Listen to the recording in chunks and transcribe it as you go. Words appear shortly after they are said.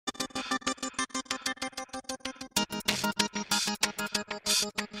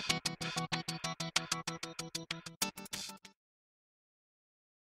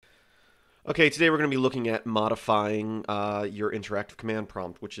Okay, today we're going to be looking at modifying your interactive command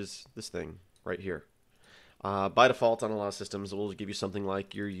prompt, which is this thing right here. By default, on a lot of systems, it will give you something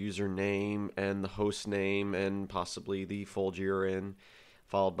like your username and the host name and possibly the folder you're in,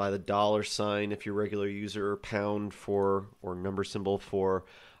 followed by the $sign if you're a regular user, or pound for or number symbol for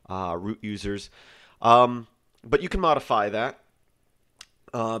root users. But you can modify that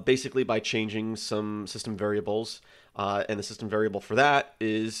basically by changing some system variables, and the system variable for that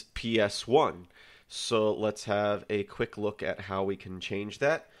is PS1. So let's have a quick look at how we can change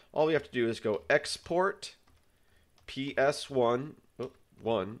that. All we have to do is go export PS1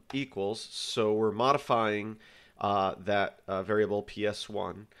 1 equals, so we're modifying that variable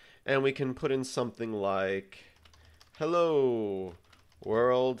PS1, and we can put in something like hello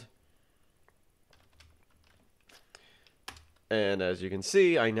world. And as you can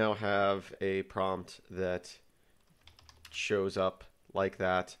see, I now have a prompt that shows up like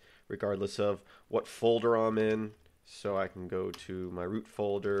that, regardless of what folder I'm in. So I can go to my root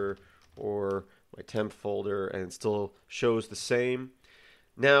folder or my temp folder, and it still shows the same.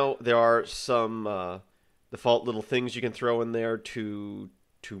 Now, there are some default little things you can throw in there to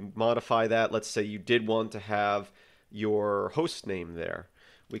modify that. Let's say you did want to have your host name there.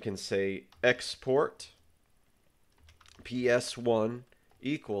 We can say export PS1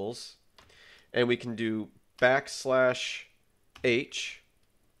 equals, and we can do \h,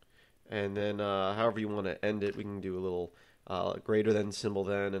 and then however you want to end it, we can do a little greater than symbol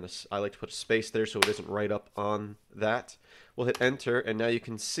then, and I like to put a space there so it isn't right up on that. We'll hit enter, and now you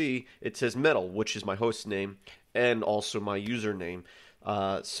can see it says metal, which is my host name and also my username.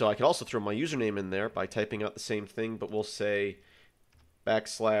 So I can also throw my username in there by typing out the same thing, but we'll say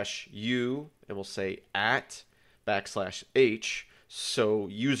 \u, and we'll say @\h, so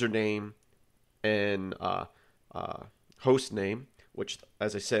username and host name, which,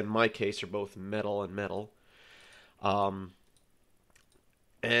 as I said, in my case, are both metal and metal. And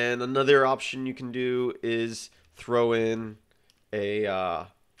another option you can do is throw in a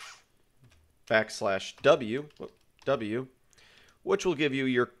 \w, which will give you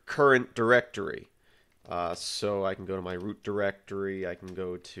your current directory. So I can go to my root directory, I can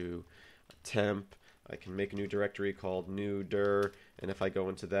go to temp, I can make a new directory called new dir, and if I go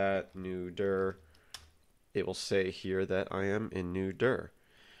into that new dir, it will say here that I am in new dir.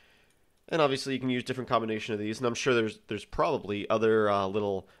 And obviously you can use different combination of these, and I'm sure there's probably other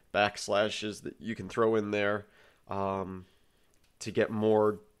little backslashes that you can throw in there to get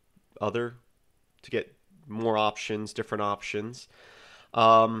more other to get more options, different options.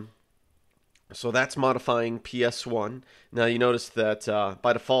 Um, so that's modifying PS1. Now you notice that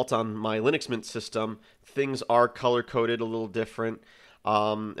by default on my Linux Mint system, things are color coded a little different.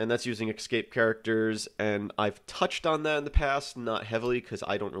 And that's using escape characters, and I've touched on that in the past, not heavily because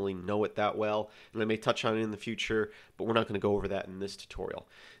I don't really know it that well, and I may touch on it in the future, but we're not going to go over that in this tutorial.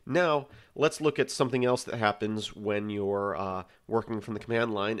 Now, let's look at something else that happens when you're working from the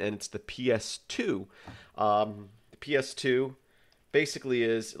command line, and it's the PS2. The PS2 basically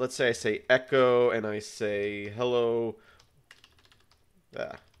is, let's say I say echo, and I say hello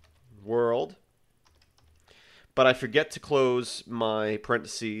world, but I forget to close my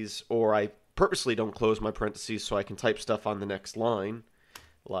parentheses, or I purposely don't close my parentheses so I can type stuff on the next line,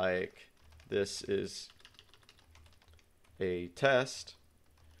 like this is a test.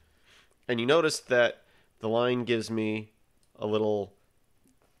 And you notice that the line gives me a little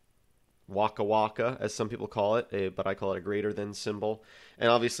waka waka, as some people call it, but I call it a greater than symbol. And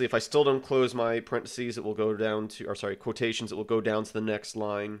obviously, if I still don't close my parentheses, it will go down to, or sorry, quotations, it will go down to the next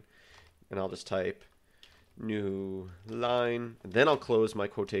line, and I'll just type new line, and then I'll close my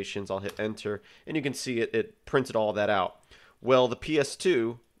quotations, I'll hit enter, and you can see it printed all that out. Well, the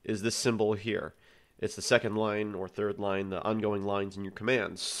PS2 is this symbol here. It's the second line or third line, the ongoing lines in your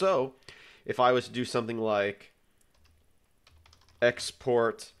command. So if I was to do something like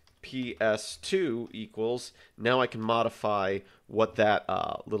export PS2 equals, now I can modify what that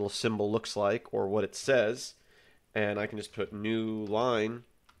little symbol looks like or what it says, and I can just put new line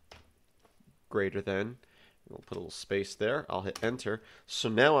greater than. We'll put a little space there. I'll hit enter. So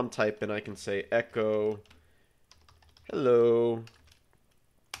now I'm typing, I can say echo hello.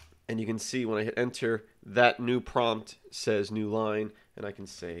 And you can see when I hit enter, that new prompt says new line. And I can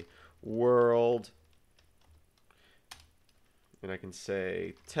say world. And I can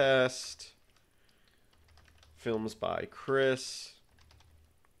say test. Films by Chris.com.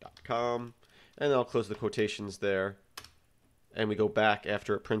 And I'll close the quotations there. And we go back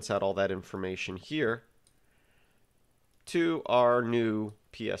after it prints out all that information here to our new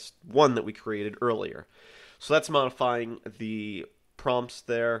PS1 that we created earlier. So that's modifying the prompts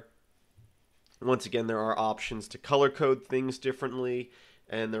there. Once again, there are options to color code things differently,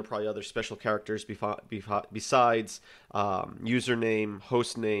 and there are probably other special characters besides username,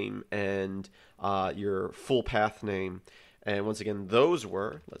 host name, and your full path name. And once again, those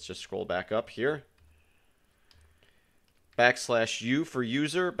were, let's just scroll back up here, \U for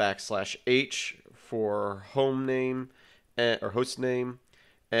user, \H for home name or host name,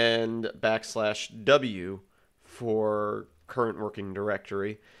 and \W for current working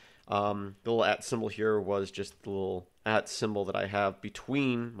directory. The little @ symbol here was just the little @ symbol that I have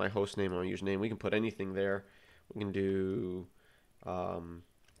between my host name and my username. We can put anything there. We can do a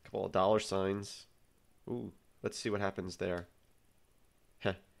couple of $signs. Ooh, let's see what happens there.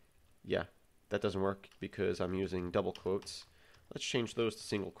 Heh, yeah, that doesn't work because I'm using double quotes. Let's change those to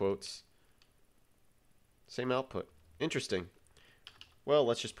single quotes. Same output. Interesting. Well,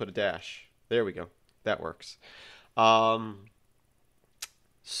 let's just put a dash. There we go. That works.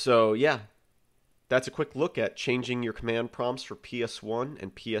 So yeah, that's a quick look at changing your command prompts for PS1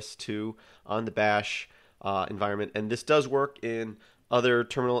 and PS2 on the Bash environment. And this does work in other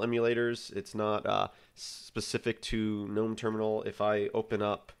terminal emulators. It's not specific to GNOME Terminal. If I open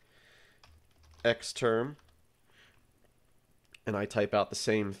up Xterm and I type out the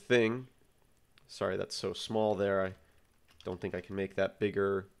same thing, sorry, that's so small there. I don't think I can make that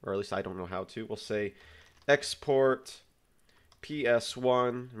bigger, or at least I don't know how to. We'll say export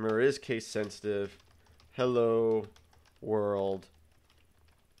PS1, remember it is case sensitive, hello world,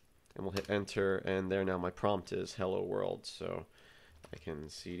 and we'll hit enter, and there now my prompt is hello world. So I can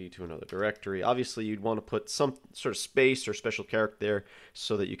cd to another directory. Obviously you'd want to put some sort of space or special character there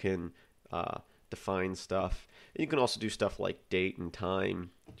so that you can define stuff. And you can also do stuff like date and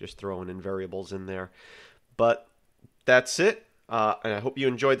time, just throwing in variables in there. But that's it. And I hope you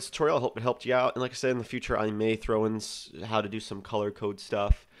enjoyed this tutorial. I hope it helped you out. And like I said, in the future, I may throw in how to do some color code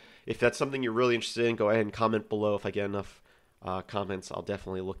stuff. If that's something you're really interested in, go ahead and comment below. If I get enough comments, I'll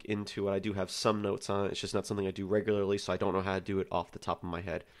definitely look into it. I do have some notes on it. It's just not something I do regularly, so I don't know how to do it off the top of my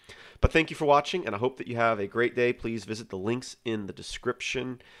head. But thank you for watching, and I hope that you have a great day. Please visit the links in the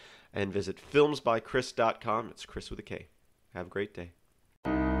description and visit filmsbychris.com. It's Chris with a K. Have a great day.